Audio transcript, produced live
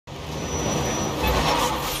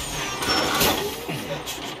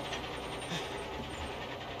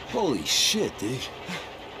Holy shit, dude.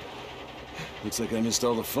 Looks like I missed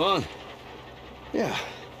all the fun. Yeah.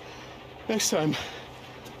 Next time,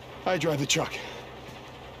 I drive the truck.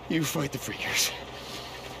 You fight the freakers.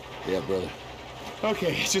 Yeah, brother.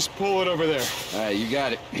 Okay, just pull it over there. All right, you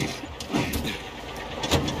got it.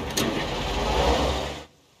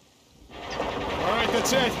 All right,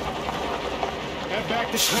 that's it. Head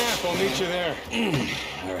back to camp. I'll meet you there.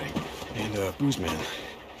 All right. And, booze man.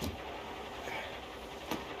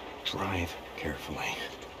 Drive carefully.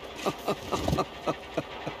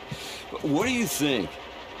 What do you think?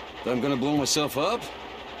 That I'm gonna blow myself up?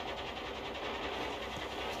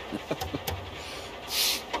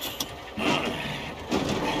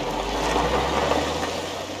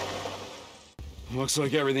 Looks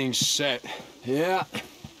like everything's set. Yeah.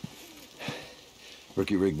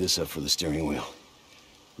 Rookie rigged this up for the steering wheel.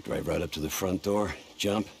 We drive right up to the front door,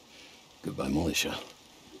 jump, goodbye militia.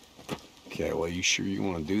 Okay, well, you sure you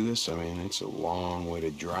want to do this? I mean, it's a long way to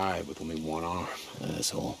drive with only one arm.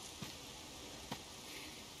 Asshole.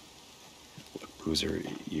 Look, Boozer,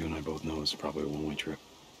 you and I both know it's probably a one-way trip.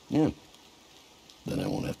 Yeah. Then I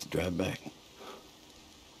won't have to drive back.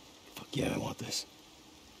 Fuck yeah, I want this.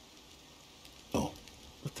 Oh,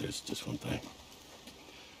 but there's just one thing.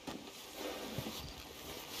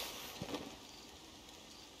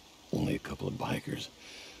 Only a couple of bikers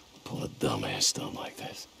would pull a dumbass stunt like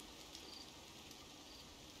this.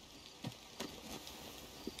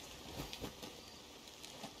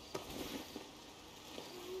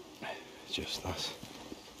 Just us.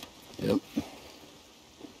 Yep.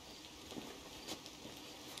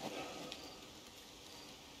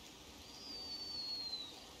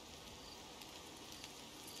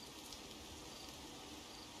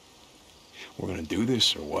 We're gonna do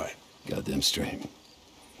this or what? Goddamn straight.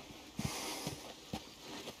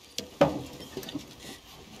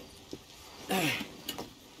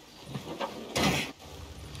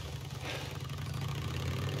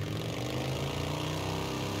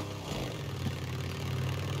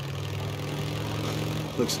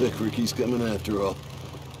 Looks like Ricky's coming after all.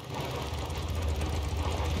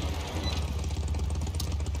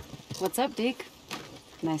 What's up, Deke?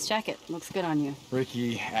 Nice jacket. Looks good on you.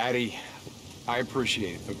 Ricky, Addie, I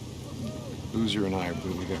appreciate it, but Boozer and I are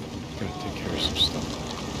really gonna take care of some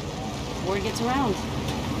stuff. Word gets around.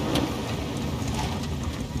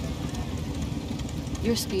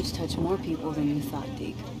 Your speech touched more people than you thought,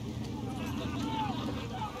 Deke.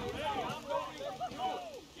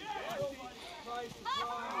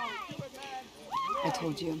 I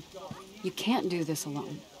told you, you can't do this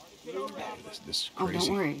alone. This is crazy. Oh,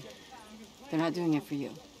 don't worry. They're not doing it for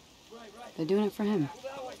you. They're doing it for him.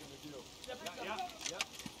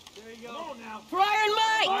 For Iron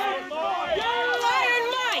Mike! Iron Mike! Iron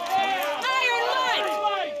Mike! Iron Mike!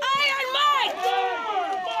 Iron Mike!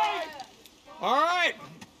 All right,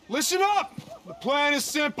 listen up. The plan is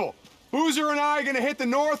simple. Boozer and I are gonna hit the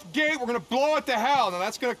north gate. We're gonna blow it to hell. Now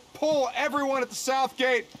that's gonna pull everyone at the south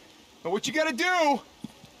gate. And what you gotta do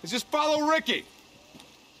is just follow Ricky.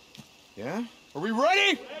 Yeah? Are we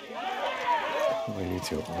ready? Ready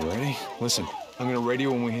to. Are you ready? Listen, I'm gonna radio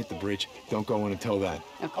when we hit the bridge. Don't go in until then.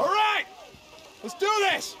 Okay. All right! Let's do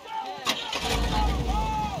this!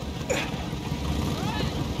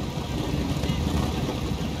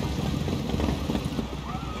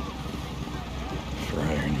 For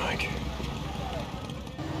Iron Mike.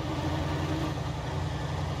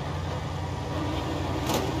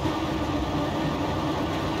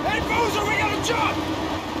 Hey, Boozer, we gotta jump!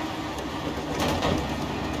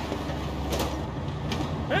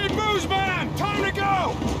 Hey, Booze Man, time to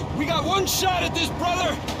go! We got one shot at this,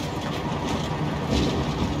 brother!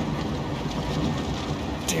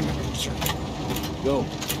 Damn it, Boozer. Go.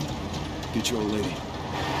 Get your old lady.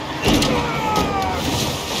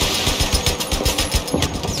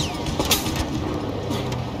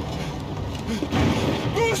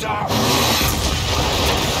 Boozer!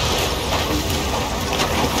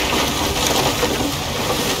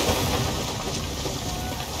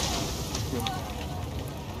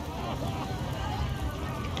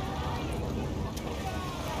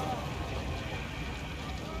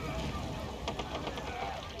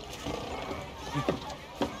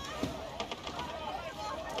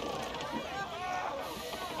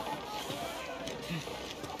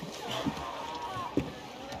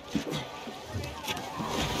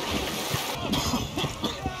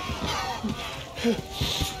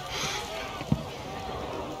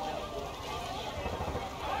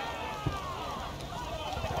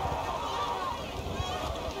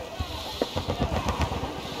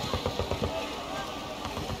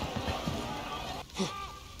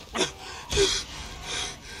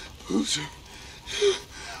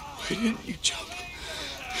 didn't you jump?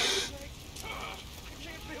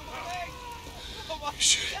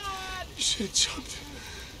 You should have jumped.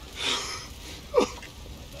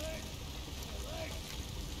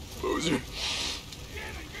 Boozer.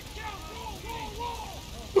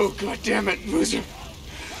 Oh, God damn it, Boozer.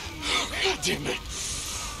 Oh, God damn it.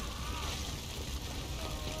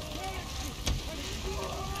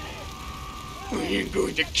 I ain't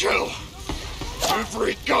going to kill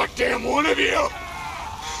every goddamn one of you.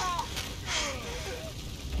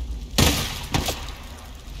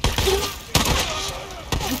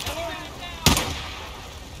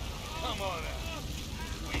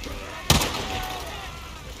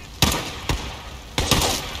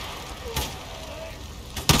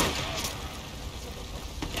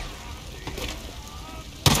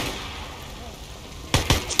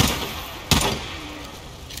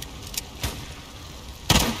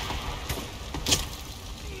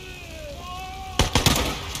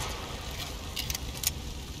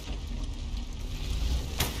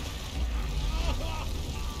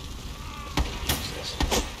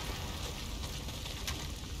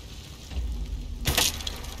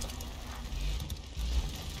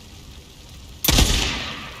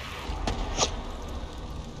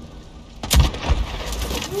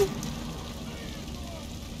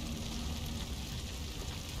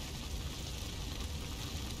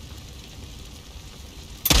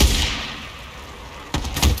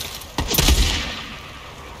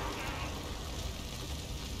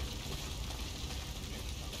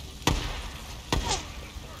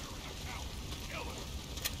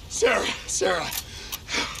 Sarah.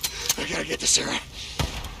 I gotta get to Sarah.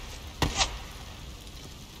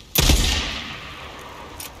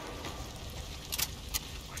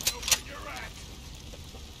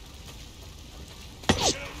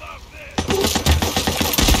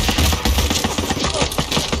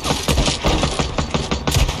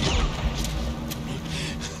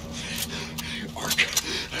 Ark.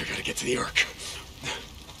 I gotta get to the Ark.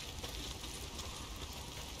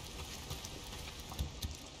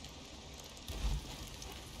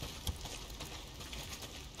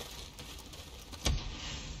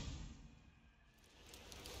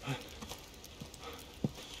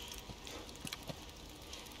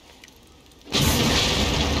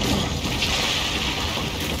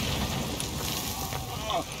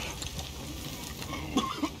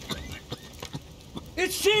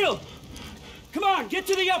 It's Shield! Come on, get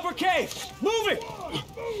to the upper cave! Move it!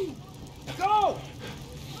 Go!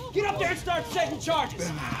 Get up there and start setting charges!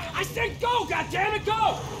 I said go, goddammit,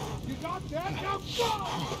 go! You got that? Now go!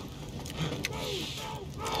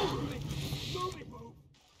 Move it!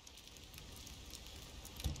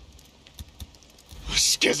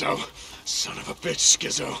 Skizzo! Son of a bitch,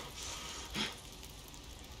 Skizzo!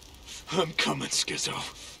 I'm coming, Skizzo.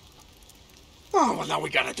 Oh, well, now we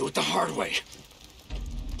gotta do it the hard way.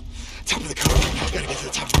 Top of the car. I gotta get to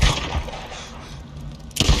the top of the car.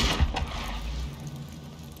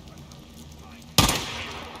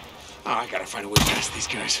 Oh, I gotta find a way past these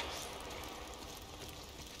guys.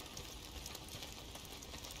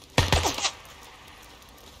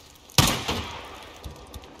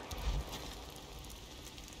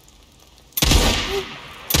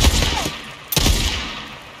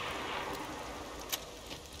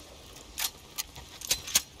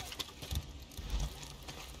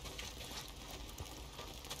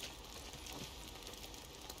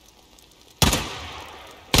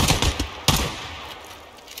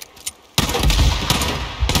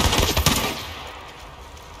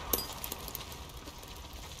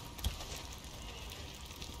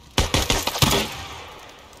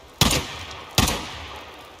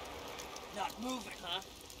 Moving, huh?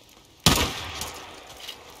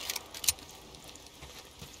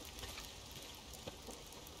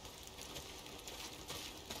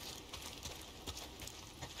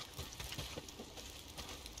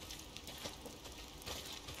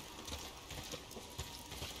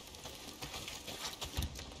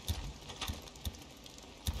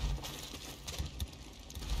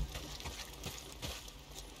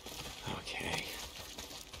 Okay.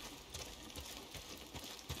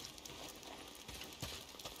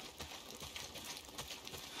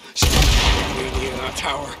 Near the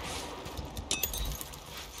tower.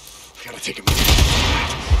 I gotta take him.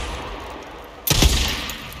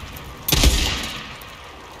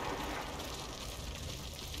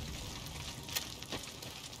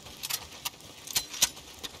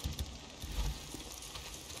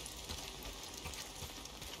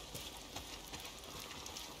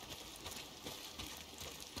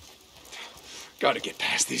 Gotta get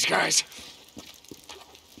past these guys.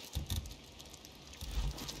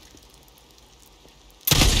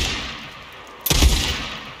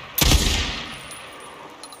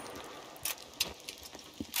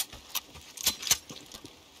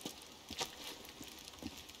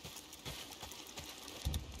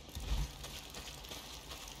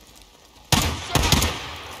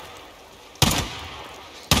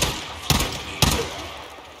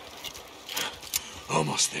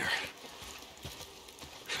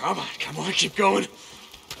 Come on, keep going.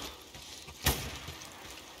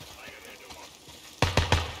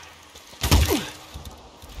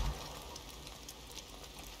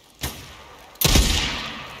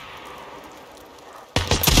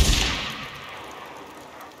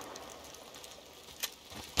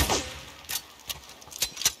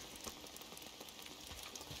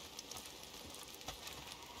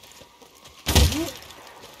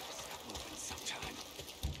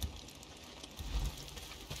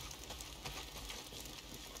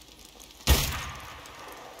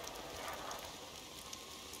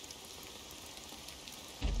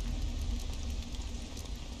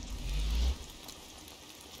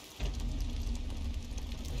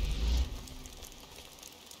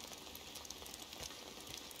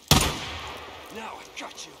 Now I've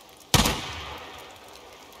got you.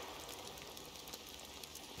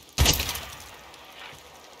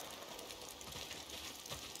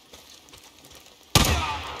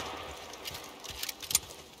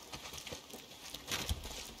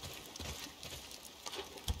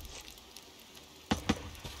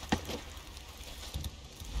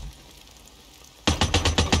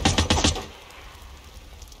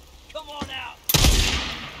 Come on out.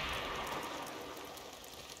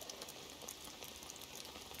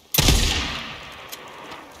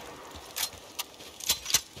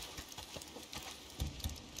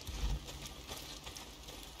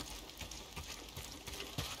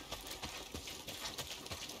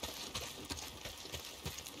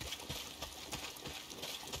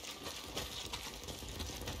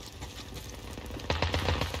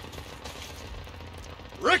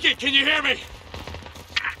 Ricky, can you hear me?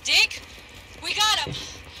 Deke, we got him.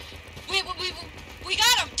 We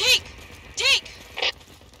got him. Deke.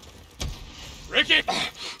 Ricky!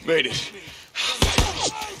 Made it.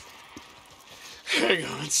 Hang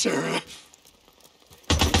on, Sarah.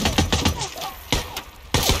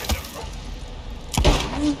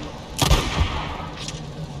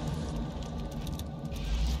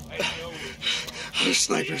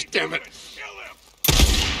 Snipers, damn it.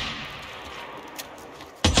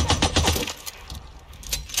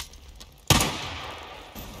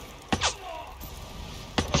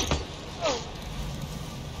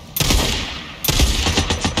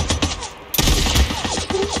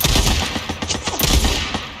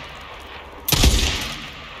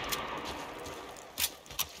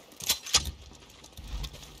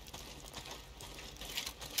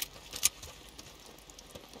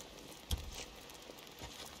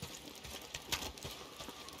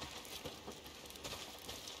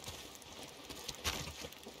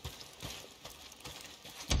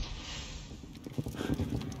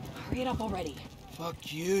 Hurry it up already.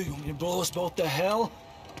 Fuck you. You want me to blow us both to hell?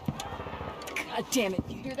 God damn it.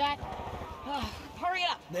 You hear that? Hurry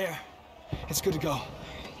up. There. It's good to go.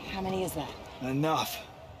 How many is that? Enough.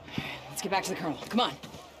 Let's get back to the colonel. Come on.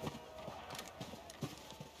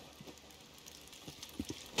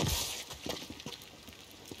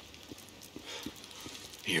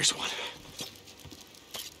 Here's one.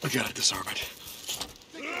 I gotta disarm it.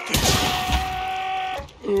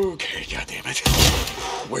 Okay, goddammit.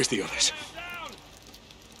 Where's the others?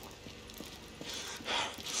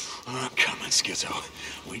 I'm coming, Schizo.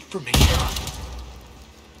 Wait for me.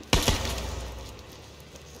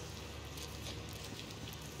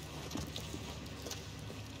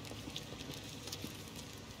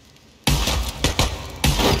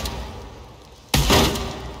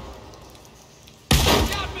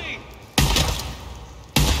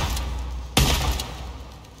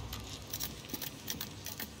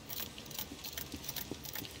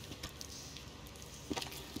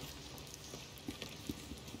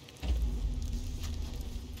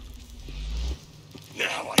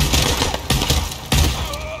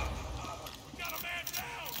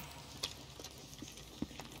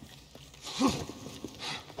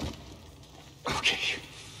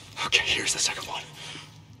 Okay, here's the second one.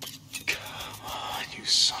 Come on, you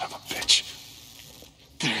son of a bitch.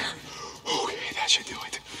 There. Okay, that should do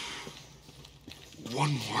it.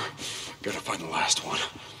 One more. Gotta find the last one.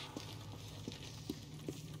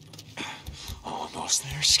 Almost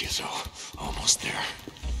there, Schizo. Almost there.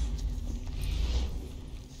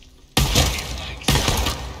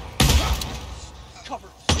 Cover.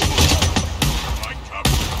 Find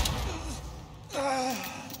cover.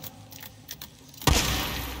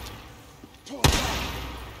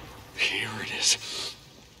 Here it is.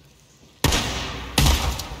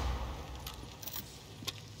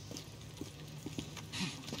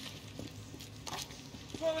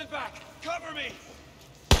 Falling back. Cover me.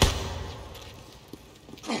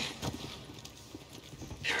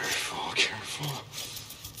 Careful, careful.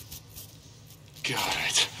 Got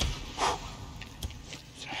it.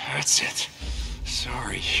 bullshit.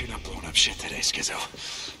 Sorry, you're not blowing up shit today, Skizzo.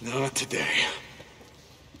 Not today.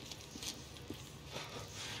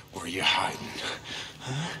 Where are you hiding?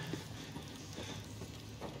 Huh?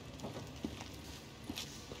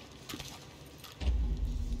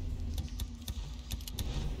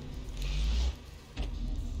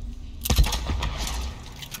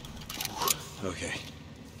 Okay.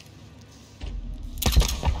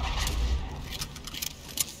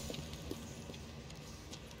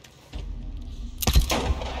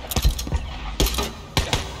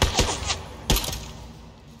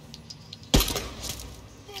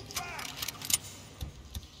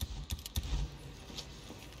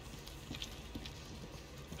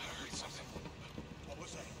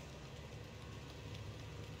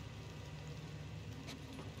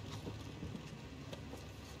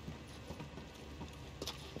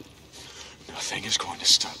 Nothing is going to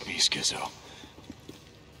stop me, Skizzo.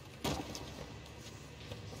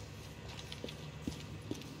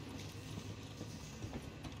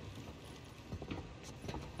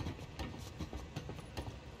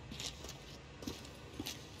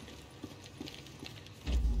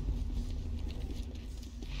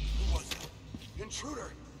 Who was that?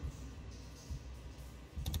 Intruder!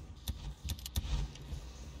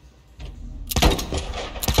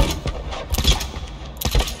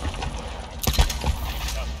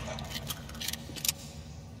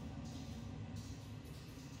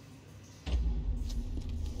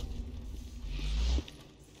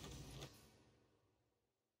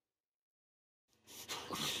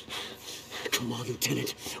 Come on,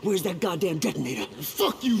 Lieutenant. Where's that goddamn detonator?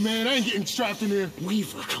 Fuck you, man. I ain't getting strapped in here.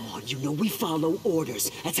 Weaver, come on. You know we follow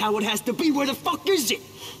orders. That's how it has to be. Where the fuck is it?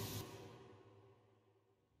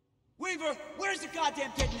 Weaver, where's the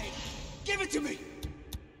goddamn detonator? Give it to me!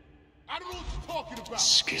 I don't know what you're talking about.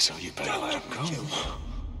 Skizzo, you better Don't let let him me go. kill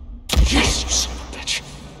you. Yes, you son of a bitch.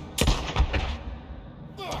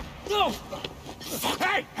 No!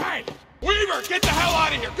 Hey, hey! Weaver, get the hell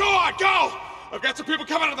out of here! Go on, go! I've got some people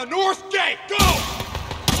coming out of the north gate! Go!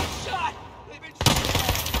 Shot! They've been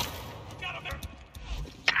shot! Got him there!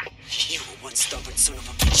 You were one stubborn son of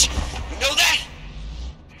a bitch. You know that?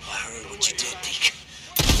 I heard what you did, Deke.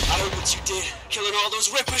 I heard what you did, killing all those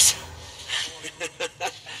rippers.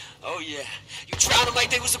 Oh yeah, you drowned them like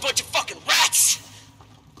they was a bunch of fucking rats.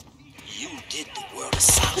 You did the world a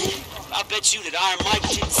solid. I bet you that Iron Mike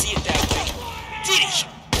didn't see it that way. Did he?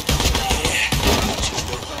 Yeah.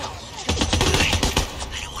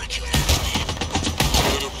 I don't want to kill that man. I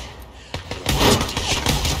did it.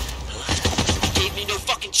 I wanted to. He gave me no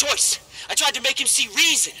fucking choice. I tried to make him see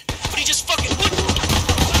reason, but he just fucking wouldn't.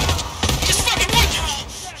 He just fucking wouldn't.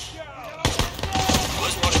 You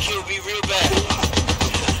must want to kill me real bad.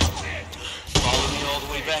 Follow me all the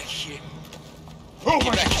way back here.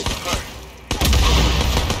 Get back here for her.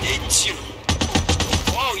 Didn't you?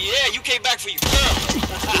 Oh yeah, you came back for your girl.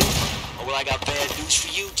 Oh well, I got bad news for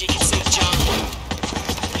you, Deacon St. John.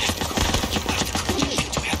 You have the courage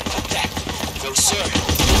to happen like that. No sir.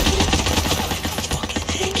 Like a fucking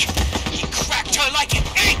egg. He cracked her like an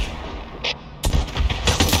egg.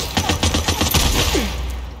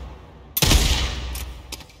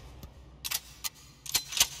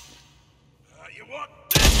 You want?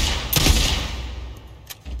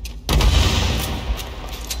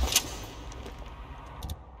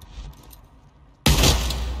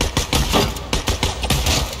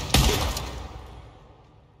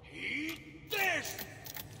 Eat this!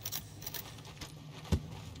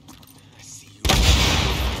 I see you.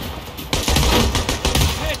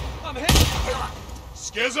 Hit! I'm hit!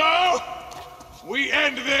 Skizzo! We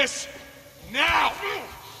end this now!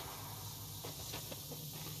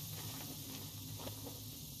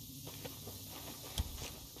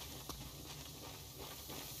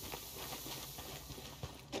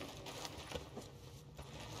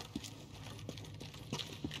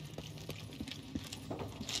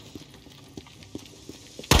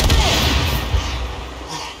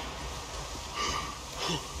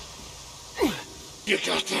 You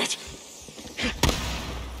got that?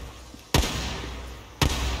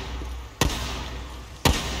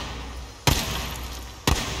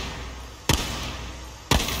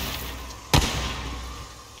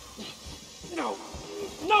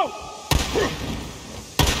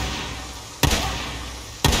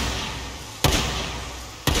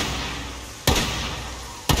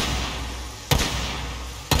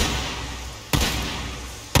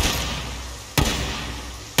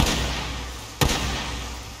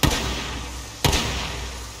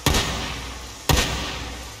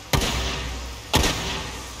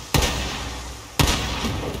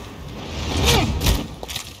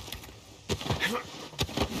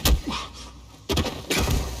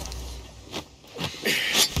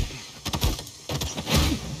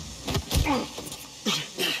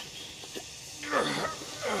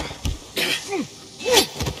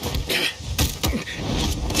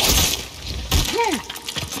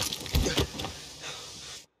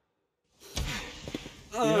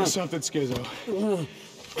 You know something, Skizzo?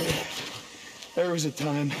 There was a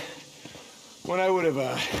time when I would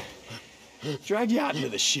have dragged you out into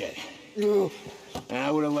the shit. And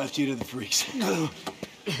I would have left you to the freaks.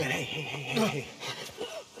 But hey.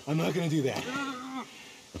 I'm not gonna do that.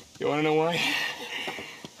 You wanna know why?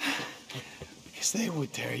 Because they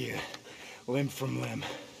would tear you limb from limb.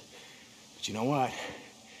 But you know what?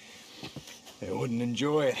 They wouldn't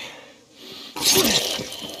enjoy it.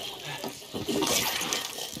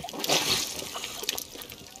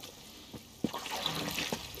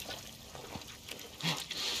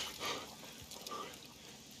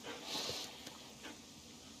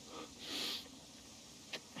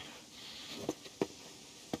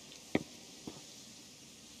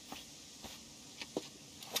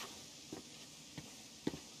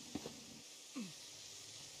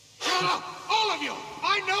 All of you!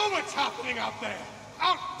 I know what's happening out there!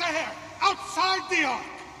 Out there! Outside the Ark!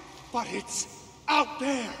 But it's out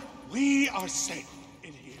there! We are safe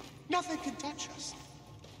in here. Nothing can touch us.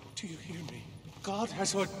 Do you hear me? God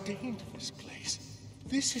has ordained this place.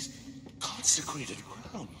 This is consecrated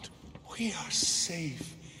ground. We are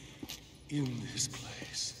safe in this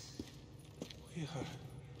place. We are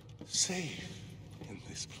safe in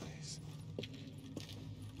this place.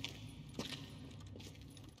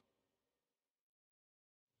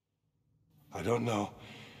 I don't know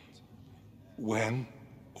when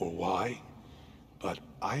or why, but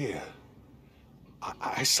I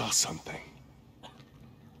saw something.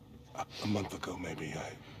 A month ago, maybe,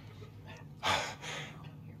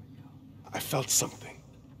 I felt something.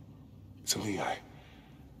 Something I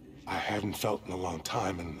hadn't felt in a long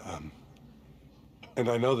time, and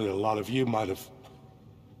I know that a lot of you might have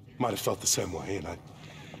felt the same way, and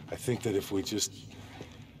I think that if we just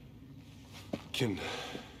can...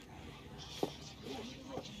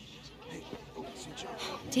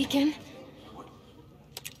 Deacon?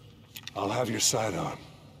 I'll have your side on.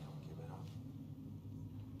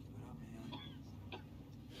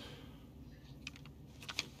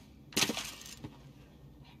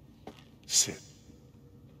 Sit.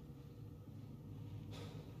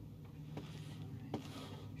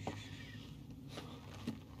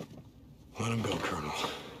 Let him go, Colonel.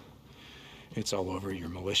 It's all over. Your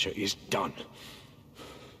militia is done.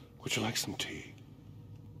 Would you like some tea?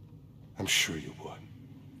 I'm sure you would.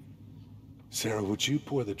 Sarah, would you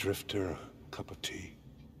pour the drifter a cup of tea?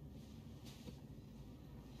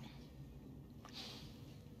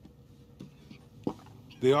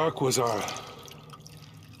 The Ark was our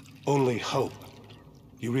only hope.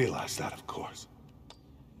 You realize that, of course.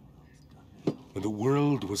 When the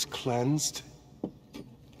world was cleansed,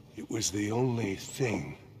 it was the only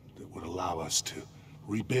thing that would allow us to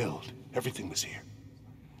rebuild. Everything was here.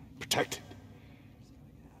 Protected.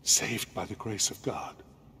 Saved by the grace of God.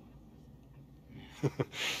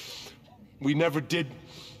 We never did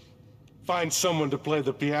find someone to play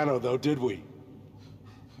the piano, though, did we?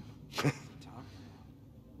 It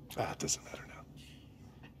doesn't matter now.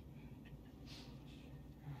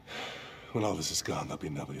 When all this is gone, there'll be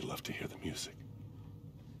nobody left to hear the music.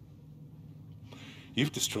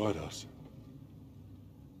 You've destroyed us.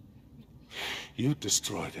 You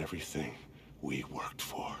destroyed everything we worked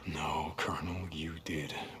for. No, Colonel, you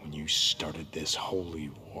did when you started this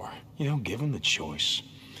holy war. You know, given the choice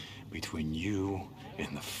between you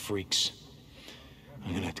and the freaks,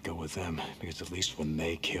 I'm gonna have to go with them, because at least when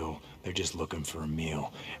they kill, they're just looking for a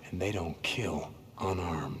meal, and they don't kill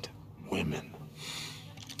unarmed women.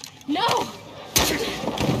 No!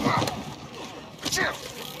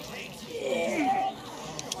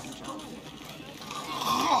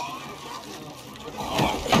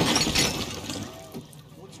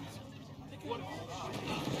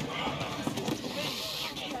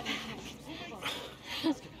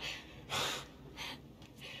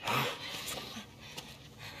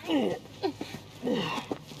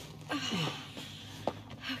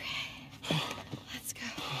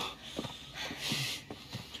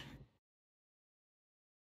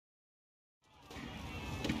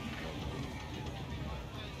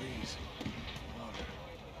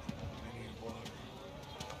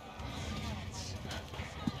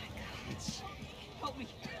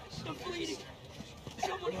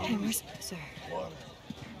 Hey, where's sir? Water.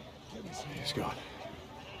 He's gone.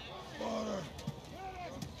 Water.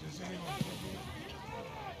 Does anyone give me?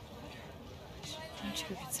 Why don't you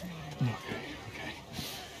go get some water? Okay.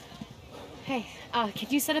 Hey,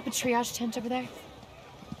 could you set up a triage tent over there?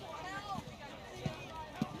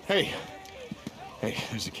 Hey,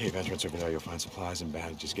 there's a cave entrance over there. You'll find supplies and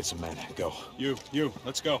bandages. Get some men. Go. You,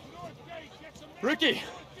 let's go. Ricky!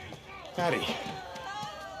 Patty.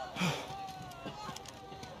 Does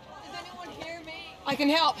anyone hear me? I can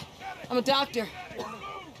help. I'm a doctor.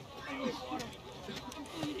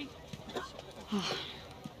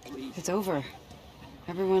 It's over.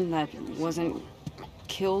 Everyone that wasn't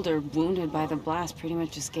killed or wounded by the blast pretty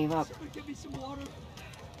much just gave up.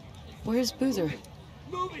 Where's Boozer?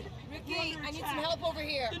 Move it! Ricky, I need some help over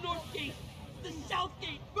here. The north gate! The south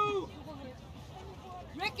gate! Move!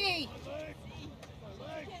 Ricky!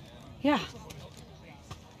 Yeah.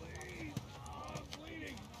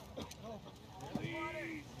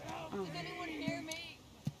 Can anyone hear me?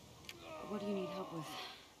 What do you need help with?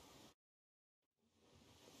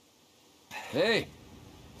 Hey!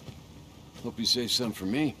 Hope you saved some for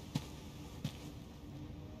me.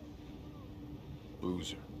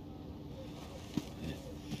 Boozer.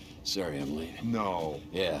 Sorry I'm late. No.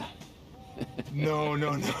 Yeah. No.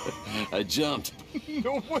 I jumped.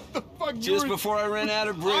 No, what the fuck? Just before I ran out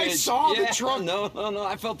of bridge. I saw the truck. No.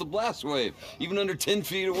 I felt the blast wave. Even under 10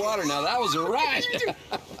 feet of water. Now that was a ride.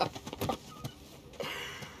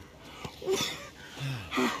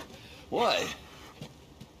 What?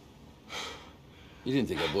 You didn't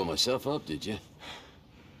think I'd blow myself up, did you?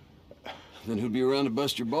 Then who'd be around to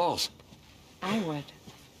bust your balls? I would.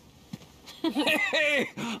 Hey!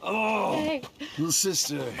 Oh! Hey. Little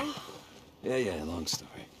sister. Yeah, long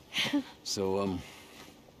story. So,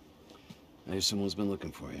 I hear someone's been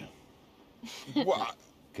looking for you. What?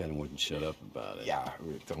 Kinda wouldn't shut up about it. Yeah,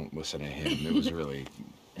 don't listen to him. It was really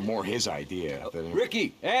more his idea than...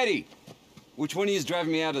 Ricky! Addie! Which one of you is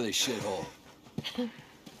driving me out of this shithole?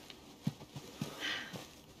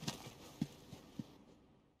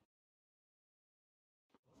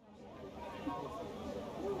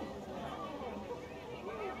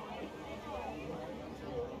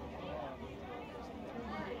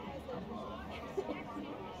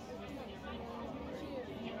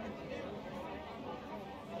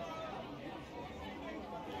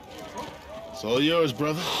 It's all yours,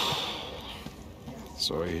 brother.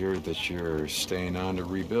 So I hear that you're staying on to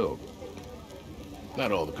rebuild.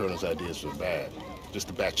 Not all the Colonel's ideas were bad. Just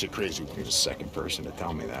the batshit crazy You're ones. the second person to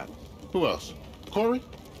tell me that. Who else? Corey?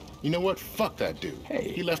 You know what? Fuck that dude.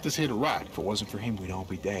 Hey. He left us here to rot. If it wasn't for him, we'd all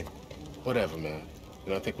be dead. Whatever, man.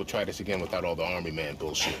 And I think we'll try this again without all the army man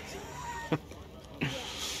bullshit.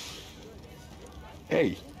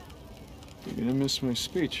 Hey, you're gonna miss my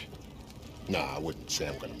speech. Nah, I wouldn't say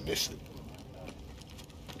I'm gonna miss it.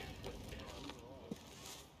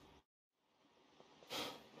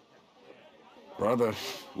 Brother.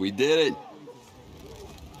 We did it.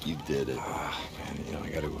 You did it. Man, I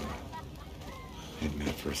gotta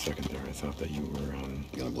admit for a second there, I thought that you were, You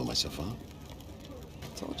gonna blow myself up?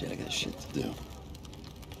 I told you I got shit to do.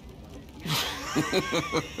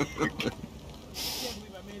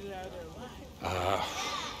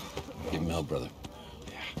 Give him hell, brother.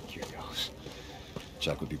 Yeah, here goes.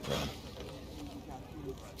 Chuck would be proud.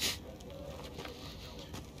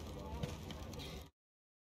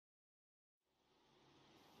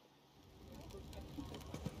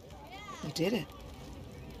 We did it.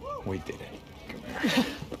 We did it. Come here.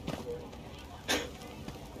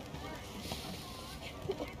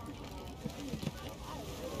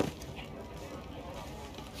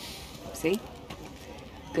 See?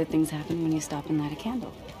 Good things happen when you stop and light a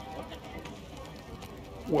candle.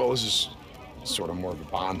 Well, this is sort of more of a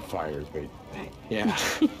bonfire, but yeah.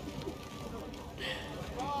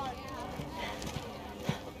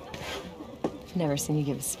 I've never seen you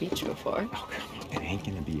give a speech before. Oh, come on. It ain't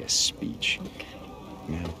gonna be a speech. Okay.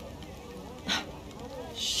 Yeah.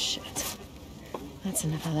 Shit. That's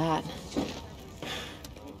enough of that.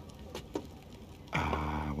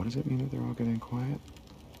 What does it mean that they're all getting quiet?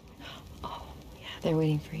 Oh, yeah, they're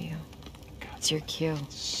waiting for you. It's your cue.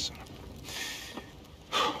 Son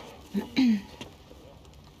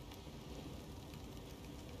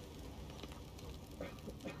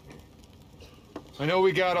I know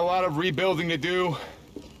we got a lot of rebuilding to do,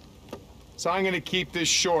 so I'm gonna keep this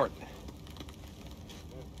short.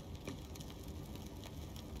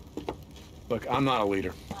 Look, I'm not a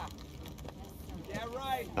leader. Yeah,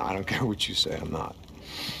 right. No, I don't care what you say, I'm not.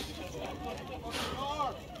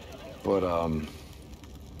 But,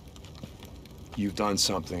 you've done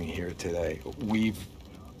something here today. We've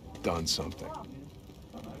done something.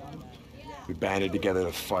 We banded together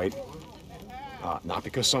to fight. Not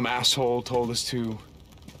because some asshole told us to,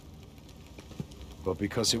 but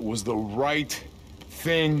because it was the right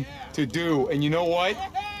thing to do. And you know what?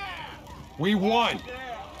 We won.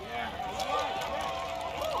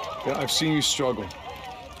 Yeah, I've seen you struggle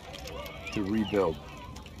to rebuild.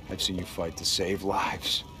 I've seen you fight to save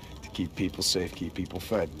lives, to keep people safe, keep people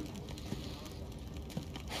fed.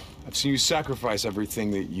 I've seen you sacrifice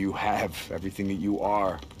everything that you have, everything that you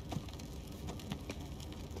are.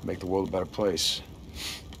 make the world a better place.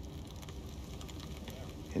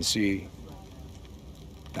 And see,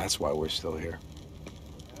 that's why we're still here.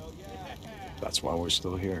 That's why we're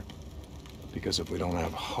still here. Because if we don't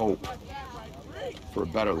have hope for a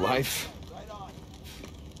better life,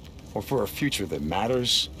 or for a future that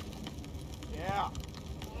matters,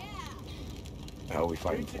 the hell are we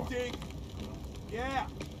fighting for? Yeah.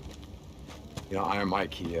 You know, Iron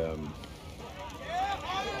Mike, he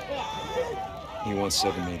once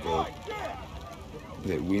said to me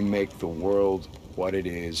that we make the world what it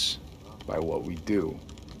is by what we do.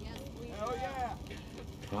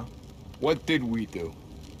 Huh? What did we do?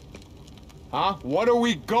 Huh? What are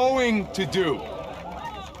we going to do?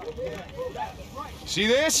 See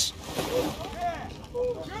this?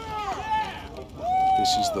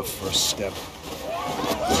 This is the first step.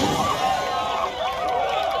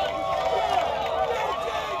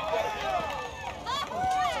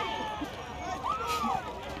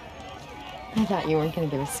 I thought you weren't going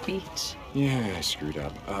to give a speech. Yeah, I screwed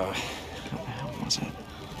up. How the hell was it?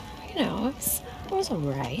 You know, it was all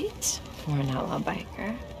right for an outlaw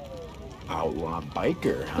biker. Outlaw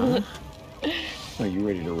biker, huh? Are you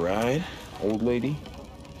ready to ride, old lady?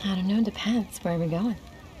 I don't know, depends. Where are we going?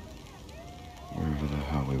 Wherever the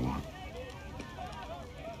hell we want.